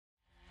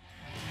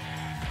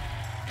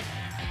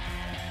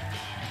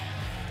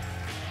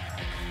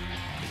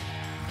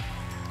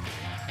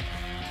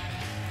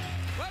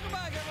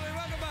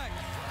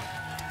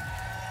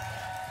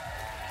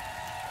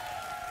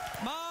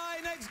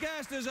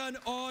cast as an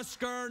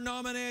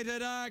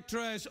Oscar-nominated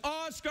actress.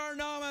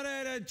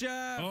 Oscar-nominated,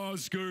 Jeff.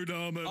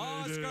 Oscar-nominated.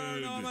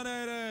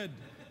 Oscar-nominated.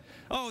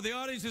 Oh, the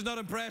audience is not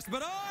impressed,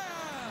 but oh,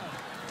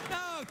 yeah.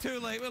 No, too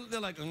late. Well, they're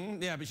like,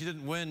 yeah, but she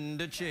didn't win,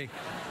 did she?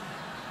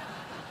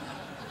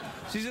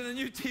 She's in a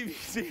new TV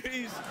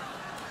series.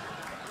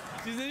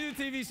 She's in a new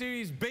TV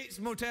series, Bates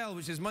Motel,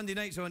 which is Monday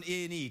nights on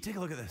A&E. Take a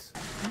look at this.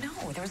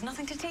 No, there was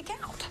nothing to take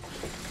out.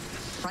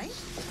 Right?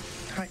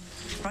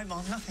 Right,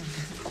 Mom, nothing.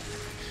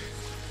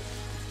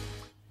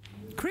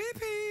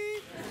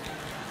 Creepy.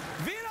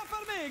 Vera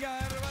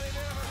Farmiga, everybody.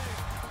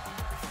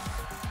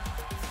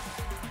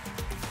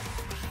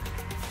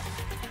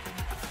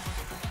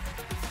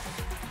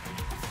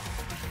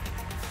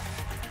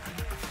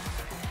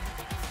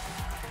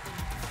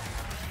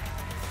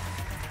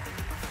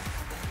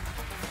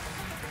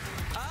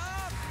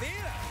 Vera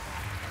Farmiga.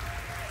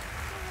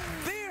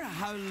 Vera,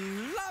 how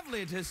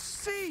lovely to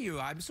see you.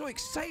 I'm so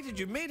excited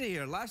you made it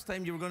here. Last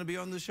time you were going to be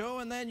on the show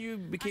and then you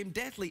became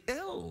deathly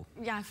ill.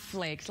 Yeah, I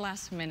flaked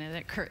last minute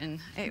at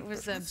Curtin. It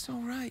was a... That's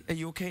all right. Are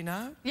you okay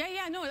now?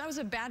 Yeah, no, that was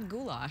a bad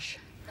goulash.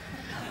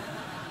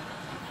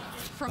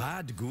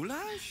 Bad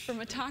goulash?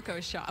 From a taco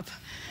shop.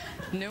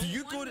 No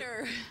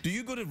wonder. Do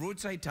you go to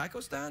roadside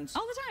taco stands?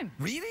 All the time.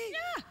 Really?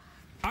 Yeah.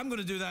 I'm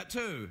going to do that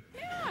too.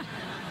 Yeah.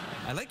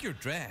 I like your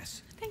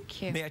dress.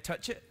 Thank you. May I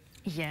touch it?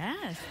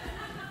 Yes.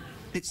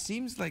 It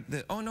seems like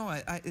the... Oh, no,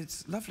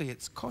 it's lovely.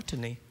 It's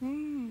cottony.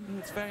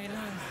 It's very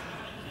nice.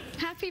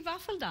 Happy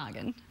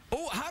Waffeldagen.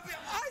 Oh, happy...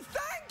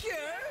 thank you!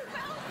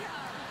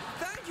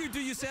 Thank you.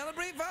 Do you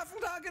celebrate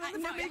Waffeldagen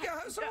in the Farmiga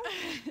household?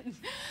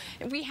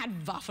 We had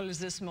waffles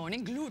this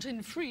morning,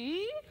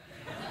 gluten-free.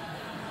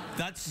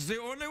 That's the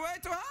only way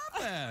to have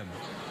them.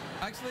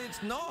 Actually,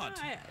 it's not.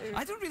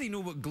 I don't really know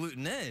what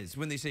gluten is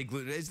when they say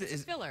gluten.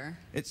 It's filler.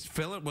 It's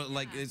filler? Well,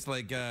 like, it's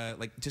like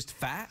just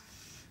fat?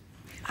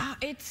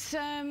 It's,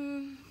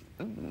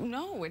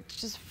 no, it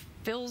just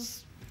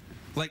fills...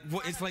 Like,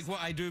 what? It's like what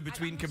I do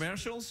between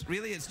commercials?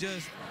 Really? It's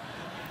just...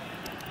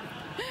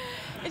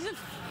 It's a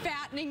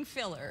fattening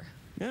filler.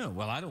 Yeah,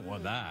 well, I don't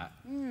want that.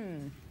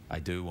 I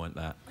do want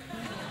that.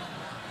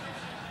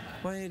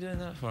 What are you doing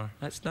that for?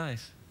 That's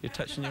nice. You're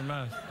touching your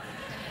mouth.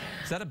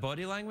 Is that a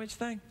body language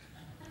thing?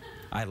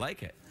 I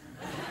like it.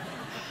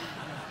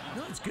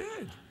 No, it's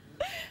good.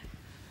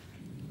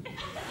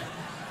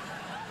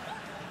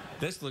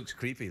 This looks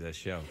creepy, this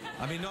show.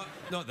 I mean,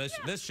 not this.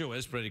 Yeah. This show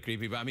is pretty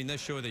creepy, but I mean,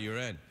 this show that you're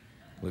in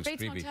looks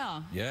Bates creepy.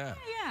 Motel. Yeah.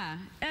 Yeah.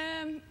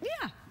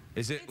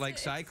 Is it like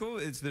Psycho?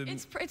 It's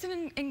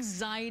an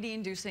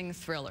anxiety-inducing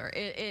thriller.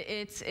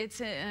 It's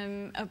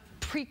a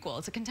prequel.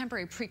 It's a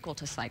contemporary prequel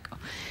to Psycho.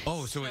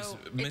 Oh, so it's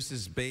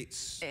Mrs.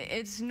 Bates.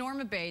 It's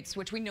Norma Bates,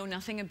 which we know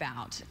nothing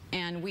about,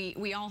 and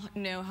we all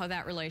know how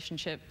that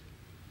relationship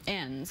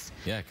ends.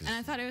 Yeah, and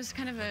I thought it was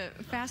kind of a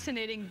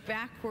fascinating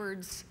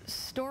backwards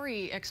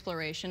story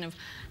exploration of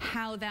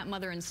how that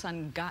mother and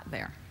son got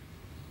there.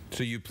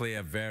 So you play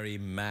a very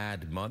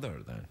mad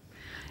mother, then?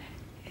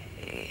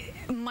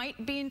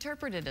 Might be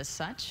interpreted as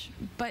such,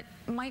 but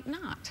might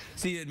not.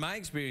 See, in my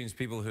experience,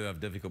 people who have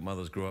difficult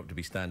mothers grow up to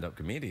be stand-up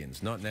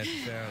comedians, not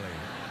necessarily.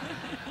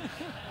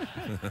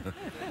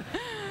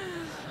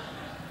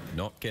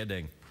 Not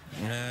kidding.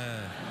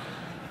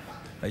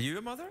 Are you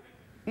a mother?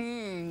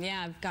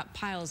 Yeah, I've got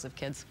piles of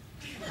kids.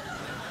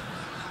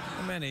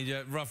 How many?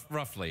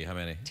 Roughly, how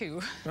many? 2.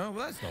 Oh, well,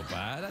 that's not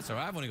bad. That's all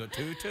right. I've only got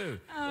two.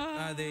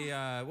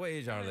 What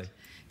age are they?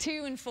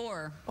 2 and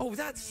 4. Oh,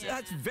 that's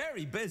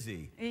very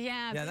busy.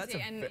 Yeah,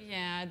 busy.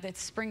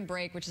 That's spring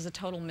break, which is a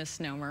total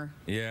misnomer.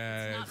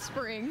 Yeah. It's not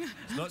spring.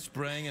 It's not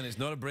spring, and it's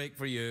not a break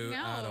for you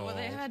at all. No,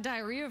 they had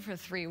diarrhea for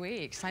 3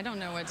 weeks. I don't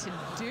know what to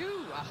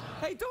do.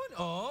 Hey, don't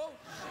all.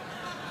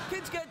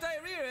 Kids get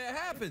diarrhea. It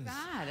happens.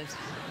 Bad.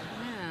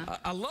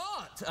 A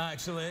lot,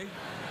 actually.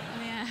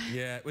 Yeah.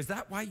 Yeah. Was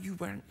that why you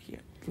weren't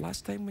here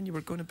last time when you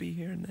were going to be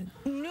here? And then?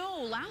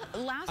 No,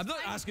 last. I'm not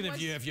asking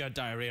if you had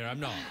diarrhea. I'm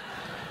not.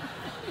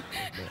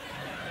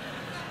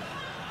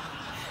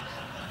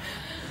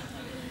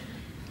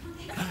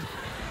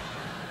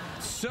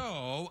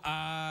 So,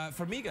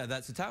 Farmiga,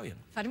 that's Italian.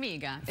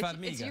 Farmiga.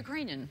 It's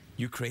Ukrainian.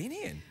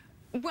 Ukrainian?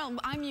 Well,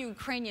 I'm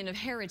Ukrainian of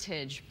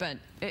heritage, but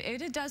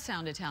it does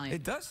sound Italian.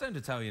 It does sound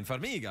Italian,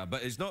 Farmiga,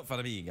 but it's not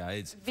Farmiga,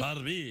 it's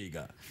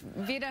Farmiga.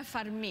 Vera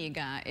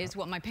Farmiga is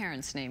what my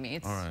parents name me.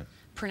 It's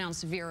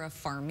pronounced Vera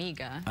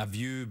Farmiga. Have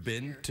you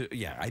been to...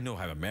 Yeah, I know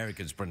how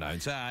Americans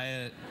pronounce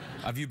it.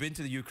 Have you been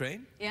to the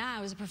Ukraine? Yeah,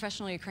 I was a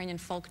professional Ukrainian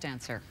folk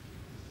dancer.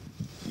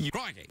 You're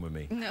crying with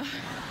me. No.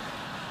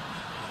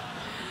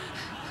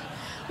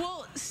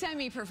 Well,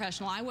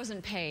 semi-professional. I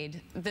wasn't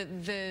paid.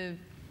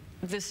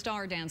 The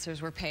star dancers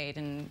were paid,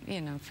 and,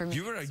 you know, for me...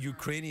 You were a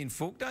Ukrainian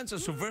folk dancer?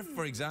 So,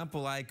 for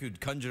example, I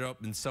could conjure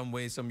up in some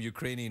way some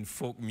Ukrainian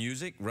folk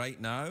music right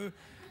now.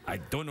 I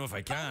don't know if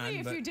I can. Only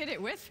if you did it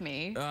with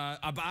me. But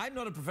I'm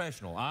not a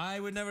professional.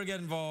 I would never get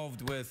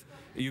involved with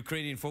a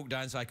Ukrainian folk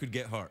dance. I could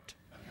get hurt.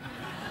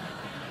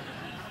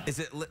 Is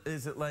it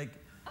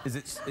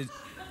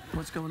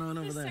what's going on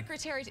over there?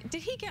 Secretary,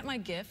 did he get my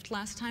gift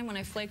last time when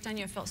I flaked on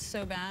you? I felt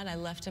so bad. I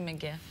left him a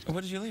gift.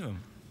 What did you leave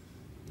him?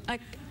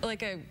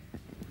 Like a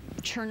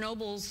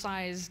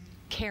Chernobyl-sized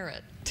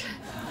carrot.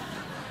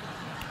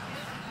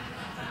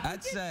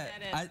 That's,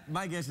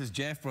 my guess is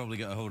Jeff probably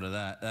got a hold of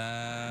that.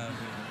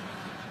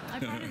 I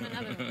brought him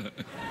another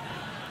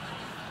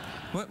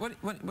one.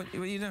 What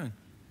are you doing?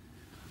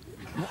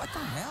 What the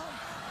hell?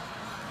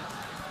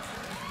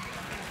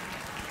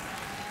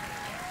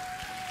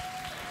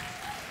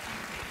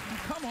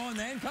 Come on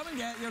then, come and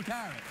get your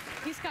carrot.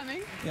 He's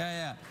coming.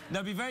 Yeah.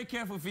 Now be very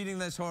careful feeding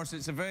this horse.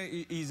 It's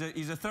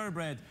he's a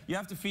thoroughbred. You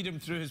have to feed him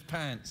through his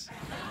pants.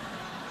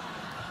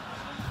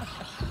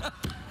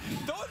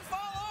 Don't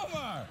fall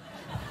over!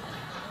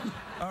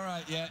 All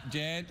right, yeah,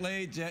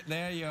 gently,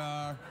 there you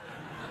are.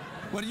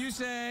 What do you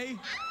say?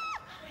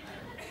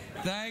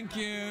 Thank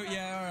you.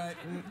 Yeah, all right.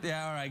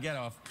 Yeah, all right, get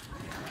off.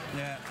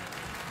 Yeah.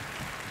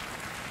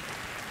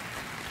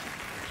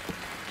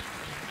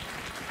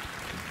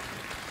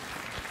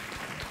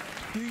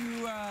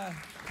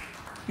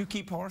 You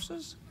keep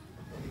horses?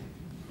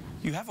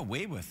 You have a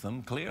way with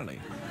them, clearly.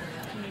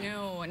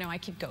 No, I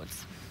keep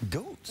goats.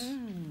 Goats?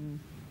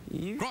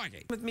 You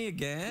with me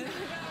again?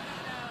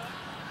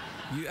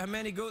 How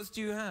many goats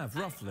do you have,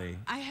 roughly?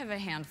 I have a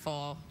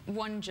handful.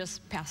 One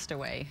just passed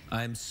away.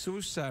 I'm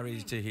so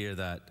sorry to hear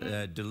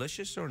that.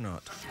 Delicious or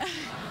not?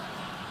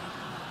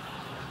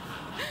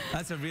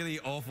 That's a really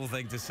awful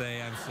thing to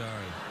say, I'm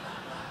sorry.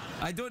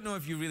 I don't know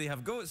if you really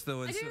have goats,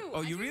 though. I do.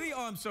 Oh, you really?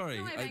 Oh, I'm sorry.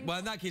 No, well,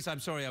 in that case, I'm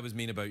sorry I was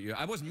mean about you.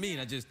 I wasn't mean,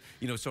 I just,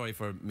 sorry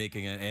for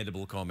making an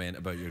edible comment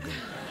about your goat.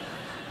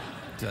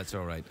 That's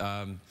all right.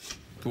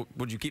 What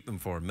would you keep them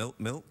for?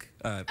 Milk?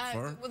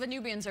 Fur? Well, the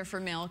Nubians are for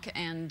milk,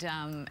 and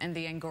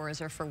the Angoras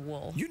are for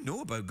wool. You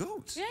know about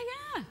goats?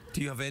 Yeah.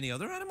 Do you have any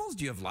other animals?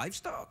 Do you have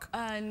livestock?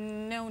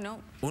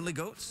 No. Only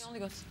goats?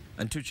 Only goats.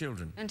 And 2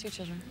 children? And 2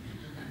 children.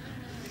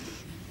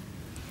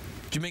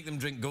 Do you make them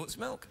drink goat's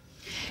milk?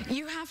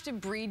 You have to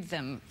breed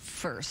them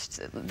first.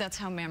 That's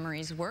how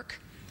memories work.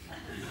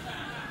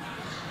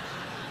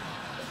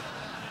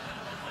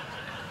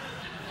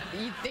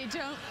 They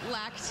don't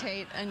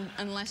lactate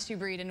unless you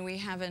breed, and we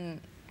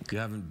haven't... You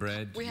haven't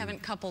bred? We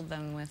haven't coupled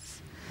them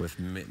with...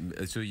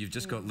 So you've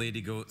just got lady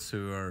goats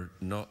who are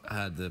not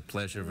had the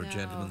pleasure of a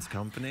gentleman's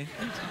company?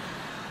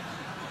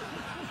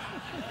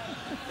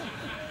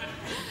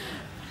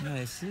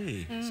 I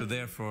see. So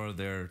therefore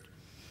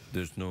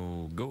there's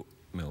no goat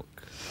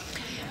milk?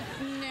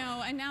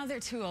 No, and now they're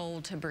too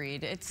old to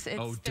breed. They're past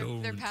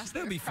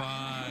They'll their be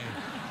fine.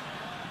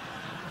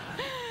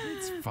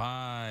 It's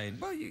fine.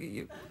 Well, What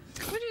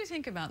do you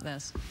think about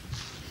this?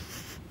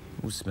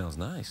 Oh, it smells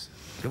nice.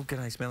 Oh, can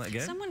I smell it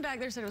again? Someone back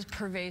there said it was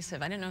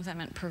pervasive. I didn't know if that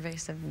meant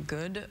pervasive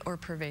good or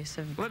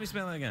pervasive bad. Let me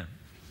smell it again.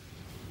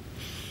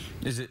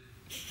 Is it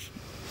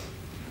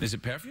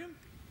perfume?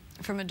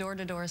 From a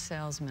door-to-door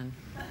salesman.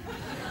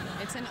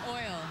 It's an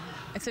oil.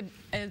 It's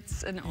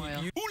an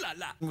oil. Ooh la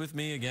la! With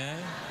me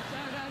again?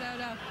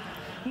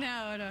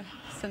 No.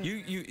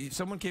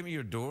 Someone came to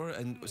your door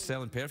and was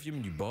selling perfume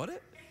and you bought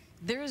it?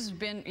 There's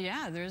been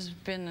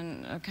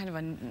a kind of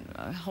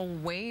a whole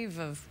wave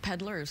of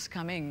peddlers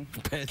coming.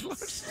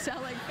 Peddlers?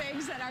 Selling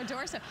things at our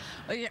doorstep.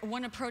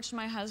 One approached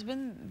my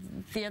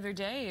husband the other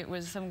day. It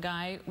was some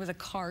guy with a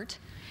cart.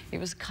 It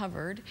was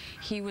covered.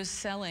 He was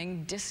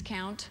selling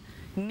discount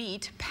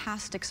meat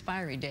past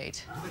expiry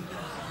date.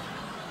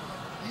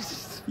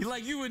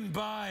 You wouldn't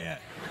buy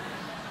it.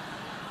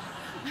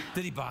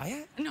 Did he buy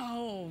it?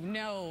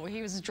 No.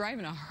 He was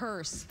driving a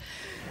hearse.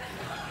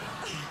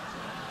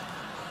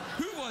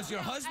 Who was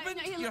your husband?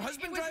 Your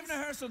husband driving a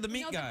hearse or the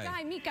meat guy?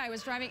 The meat guy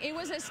was driving. It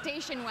was a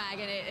station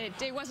wagon.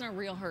 It wasn't a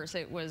real hearse.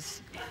 It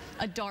was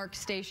a dark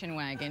station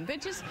wagon.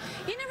 But just,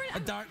 you never know. A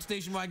dark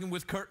station wagon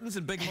with curtains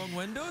and big long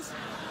windows?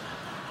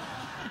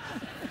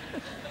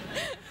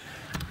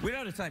 We're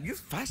out of time. You're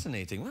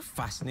fascinating. What a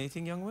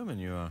fascinating young woman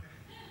you are.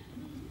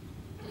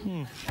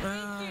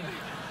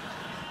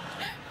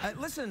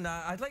 Listen,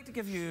 I'd like to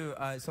give you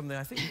something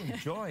I think you'll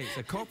enjoy. It's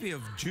a copy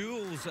of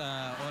Jules'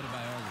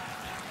 autobiography.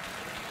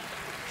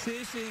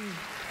 Chasing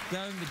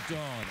Down the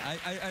Dawn.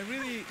 I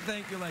really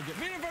think you'll like it.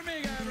 Vera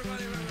Farmiga,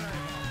 everybody.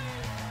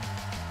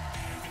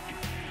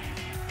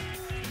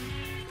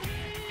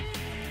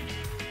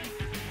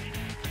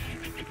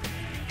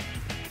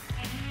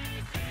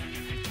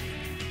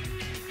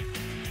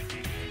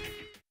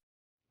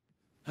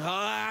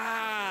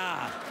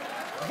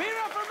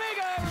 Vera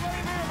Farmiga,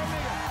 everybody. Vera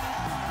Farmiga.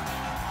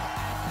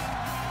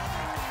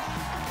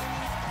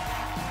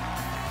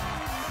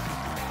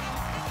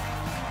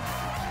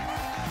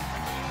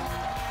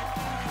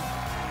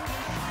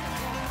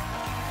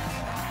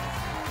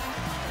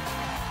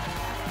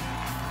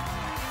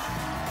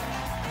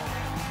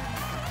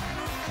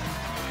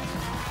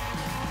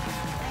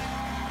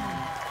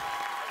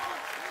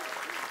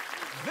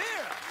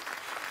 Vera,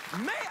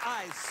 may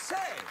I say,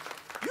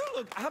 you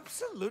look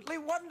absolutely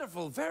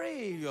wonderful.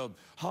 Very,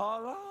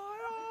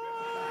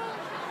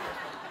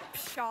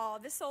 Pshaw,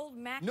 this old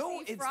maxi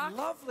No, it's frock.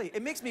 lovely.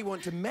 It makes me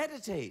want to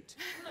meditate.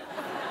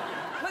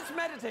 Let's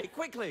meditate,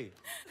 quickly.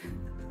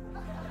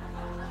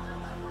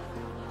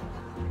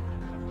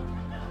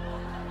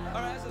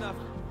 All right, that's enough.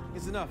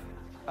 It's enough.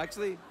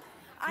 Actually,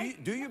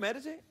 do you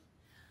meditate?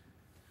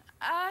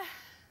 I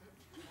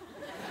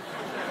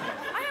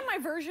have my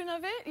version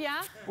of it,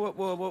 yeah.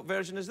 What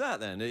version is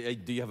that then? Do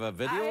you have a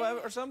video of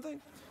it or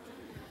something?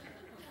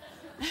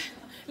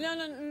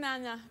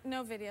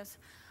 No videos.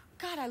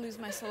 God, I lose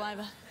my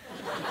saliva.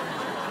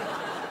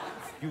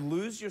 You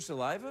lose your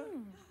saliva?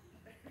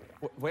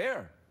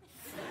 Where?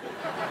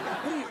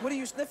 What are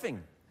you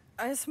sniffing?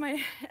 It's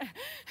my,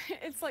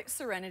 it's like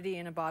Serenity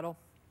in a bottle.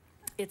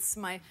 It's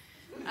my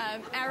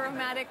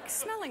aromatic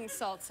smelling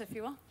salts, if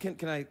you will. Can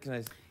I?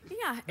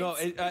 Yeah. No,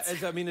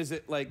 I mean, is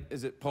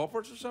it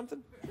poppers or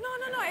something? No.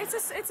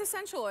 It's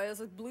essential oils,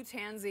 like blue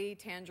tansy,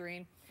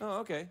 tangerine. Oh,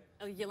 okay.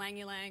 A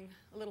ylang-ylang,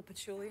 a little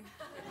patchouli.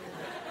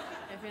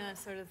 If you know that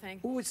sort of thing.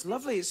 Oh, it's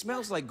lovely. It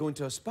smells like going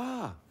to a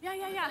spa.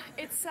 Yeah.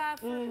 It's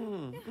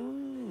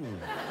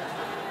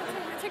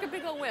Take a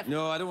big old whiff.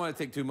 No, I don't want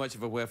to take too much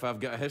of a whiff. I've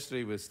got a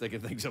history with sticking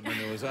things up my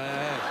nose.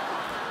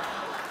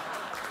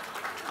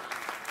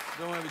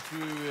 Don't want to be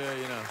too,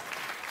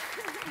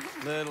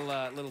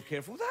 little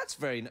careful. That's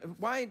very nice.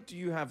 Why do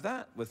you have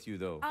that with you,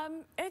 though?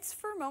 It's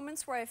for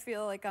moments where I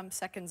feel like I'm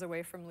seconds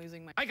away from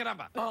losing my...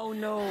 Oh,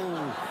 no.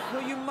 No,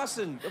 you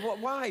mustn't.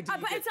 Why?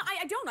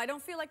 I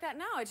don't feel like that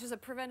now. It's just a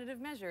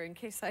preventative measure in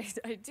case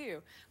I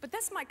do. But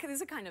this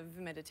is a kind of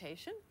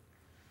meditation.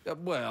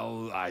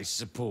 Well, I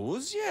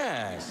suppose,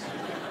 yes.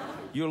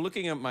 You're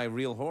looking at my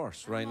real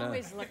horse right now. I'm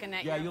always looking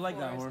at you like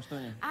that horse,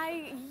 don't you?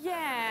 I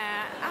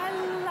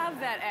love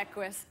that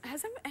Equus.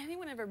 Has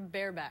anyone ever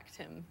barebacked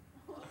him?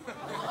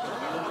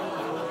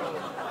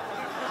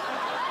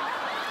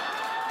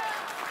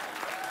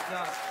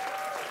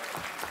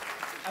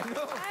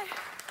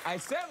 I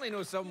certainly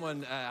know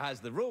someone has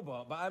the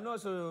robot, but I'm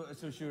not so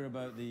sure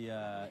about the...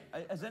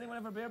 has anyone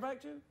ever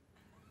barebacked you?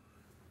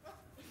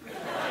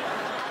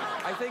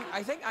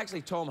 I think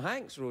actually Tom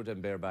Hanks rode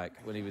him bareback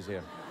when he was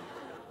here.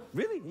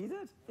 Really? He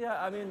did? Yeah,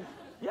 I mean,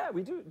 yeah,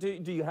 we do.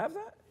 Do you have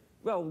that?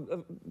 Well,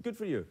 good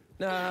for you.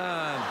 Oh,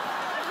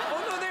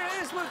 no, there it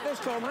is. Look, there's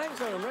Tom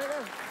Hanks on him right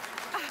there.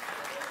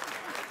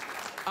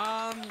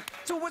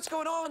 So what's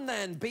going on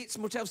then? Bates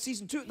Motel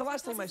Season 2. The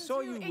last time I saw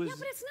you was... Yeah,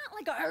 but it's not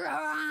like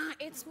a...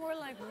 It's more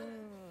like...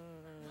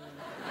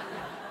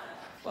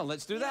 Well,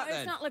 let's do that then.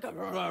 It's not like a...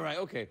 Right,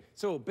 okay.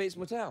 So, Bates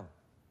Motel.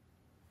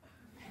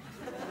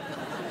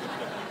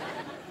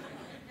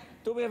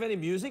 Don't we have any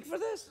music for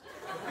this?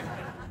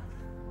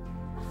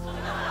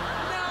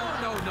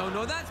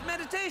 No, that's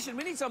meditation.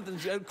 We need something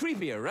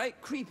creepier, right?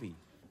 Creepy.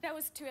 That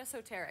was too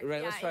esoteric.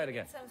 Right, let's try it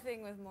again.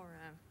 Something with more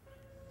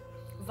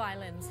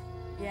violins.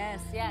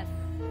 Yes.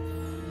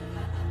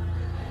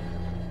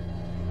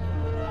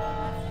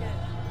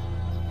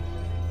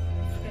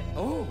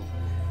 Oh,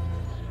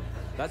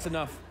 that's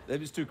enough. It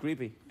was too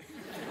creepy.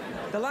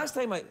 The last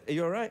time are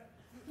you all right?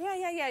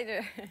 Yeah, I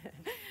do.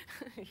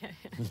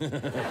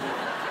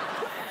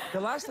 The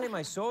last time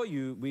I saw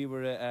you, we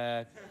were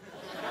at...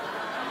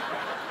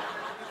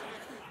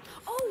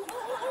 Oh!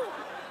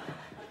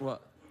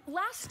 What?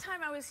 Last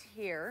time I was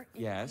here,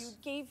 yes. You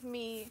gave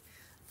me,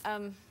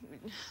 an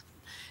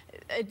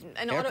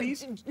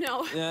Herpes?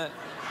 No. Yeah.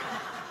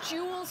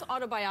 Jules'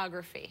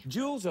 autobiography.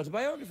 Jules'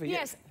 autobiography?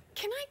 Yes.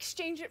 Can I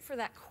exchange it for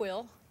that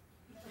quill?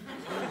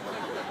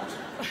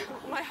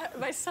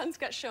 My son's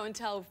got show and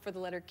tell for the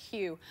letter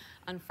Q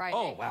on Friday.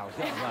 Oh, wow.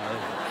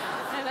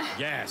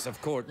 Yes, of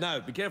course.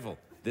 Now, be careful.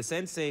 This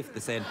end safe,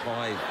 this end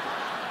poison.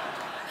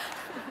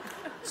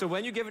 So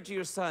when you give it to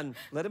your son,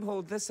 let him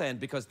hold this end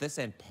because this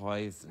end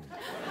poison.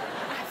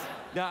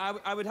 Now,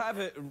 I would have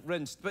it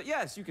rinsed, but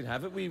yes, you can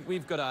have it.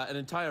 We've got an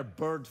entire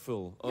bird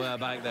full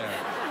back there.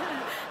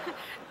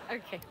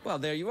 Okay. Well,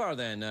 there you are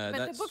then.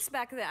 But the book's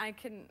back there. I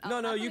can...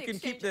 No, you can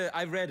keep the...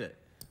 I read it.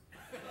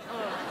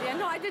 Oh, yeah,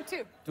 no, I did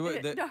too.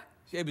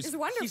 It's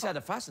wonderful. She's had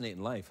a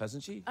fascinating life,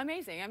 hasn't she?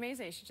 Amazing.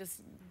 She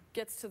just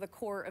gets to the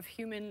core of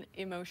human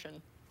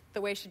emotion. The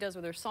way she does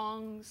with her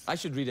songs. I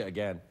should read it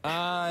again.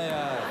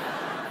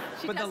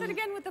 She does it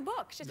again with the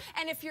book.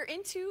 And if you're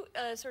into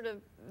sort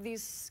of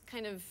these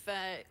kind of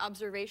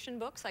observation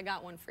books, I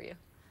got one for you.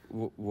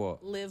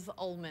 What? Liv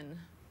Ullmann.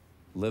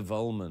 Liv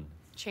Ullmann.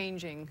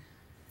 Changing.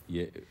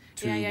 Yeah.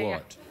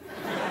 What?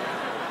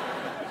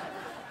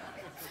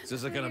 Is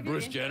this a kind of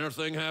Bruce Jenner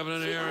thing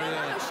happening here?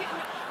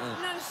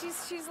 No,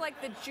 she's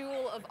like the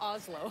Jewel of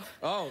Oslo.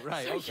 Oh,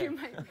 right, so okay. You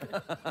might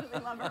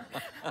really love her.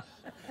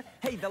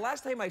 Hey, the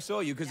last time I saw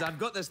you, because I've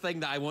got this thing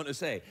that I want to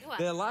say. What?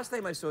 The last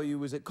time I saw you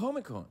was at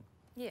Comic-Con.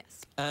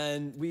 Yes.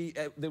 And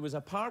there was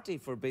a party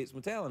for Bates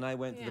Motel, and I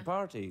went to the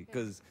party,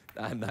 because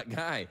I'm that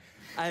guy.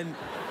 And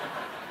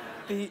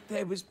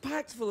it was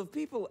packed full of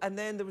people, and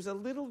then there was a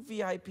little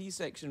VIP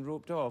section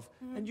roped off,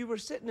 and you were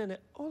sitting in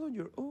it all on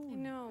your own. I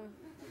know.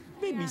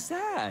 Made me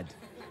sad.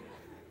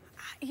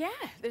 Yeah,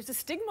 there's a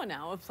stigma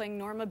now of playing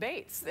Norma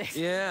Bates.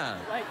 Yeah.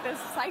 Like this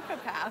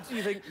psychopath. Do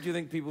you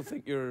think people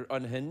think you're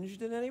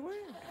unhinged in any way?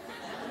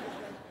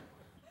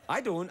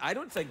 I don't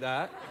think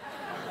that.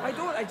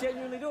 I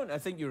genuinely don't. I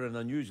think you're an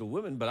unusual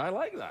woman, but I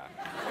like that.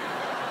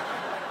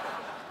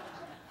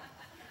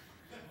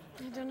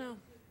 I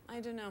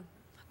don't know.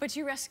 But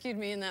you rescued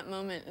me in that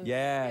moment. And,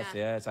 Yes,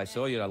 yeah. yes, I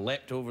saw you. I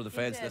leapt over the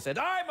fence and I did. said,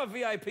 I'm a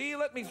VIP,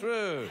 let me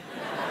through.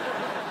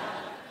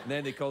 And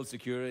then they called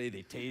security,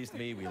 they tased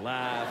me, we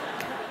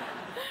laughed.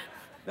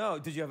 No,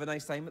 did you have a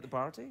nice time at the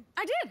party?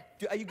 I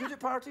did. Are you good at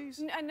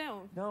parties?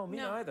 No. No, me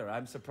neither.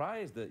 I'm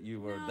surprised that you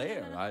were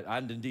there. No.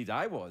 And indeed,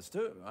 I was,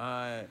 too.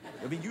 I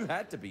mean, you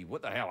had to be.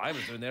 What the hell I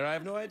was doing there, I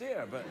have no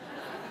idea, but...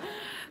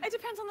 It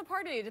depends on the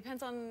party. It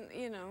depends on,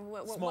 you know,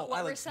 what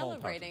we're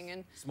celebrating.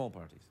 Parties. And small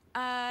parties.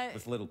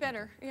 With little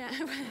better, people. yeah.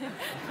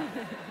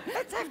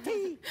 Let's have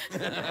tea.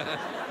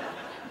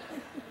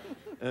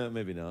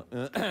 Maybe not.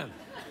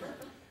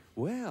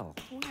 Well,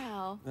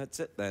 that's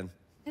it then.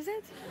 Is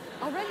it?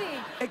 Already?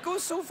 It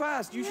goes so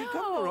fast. You should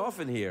come more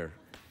often here.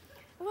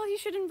 Well, you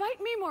should invite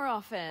me more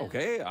often.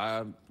 Okay,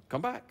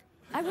 come back.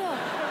 I will.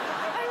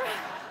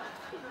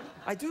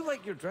 I do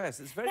like your dress.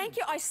 It's very... Thank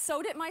you. I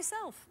sewed it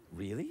myself.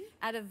 Really?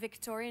 Out of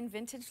Victorian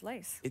vintage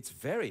lace. It's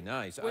very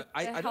nice.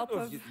 I don't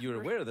know if you're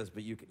aware of this,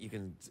 but you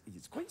can...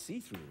 It's quite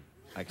see-through,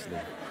 actually.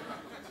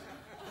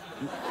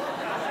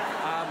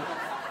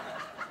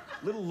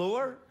 Little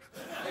lower.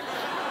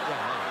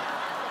 Yeah.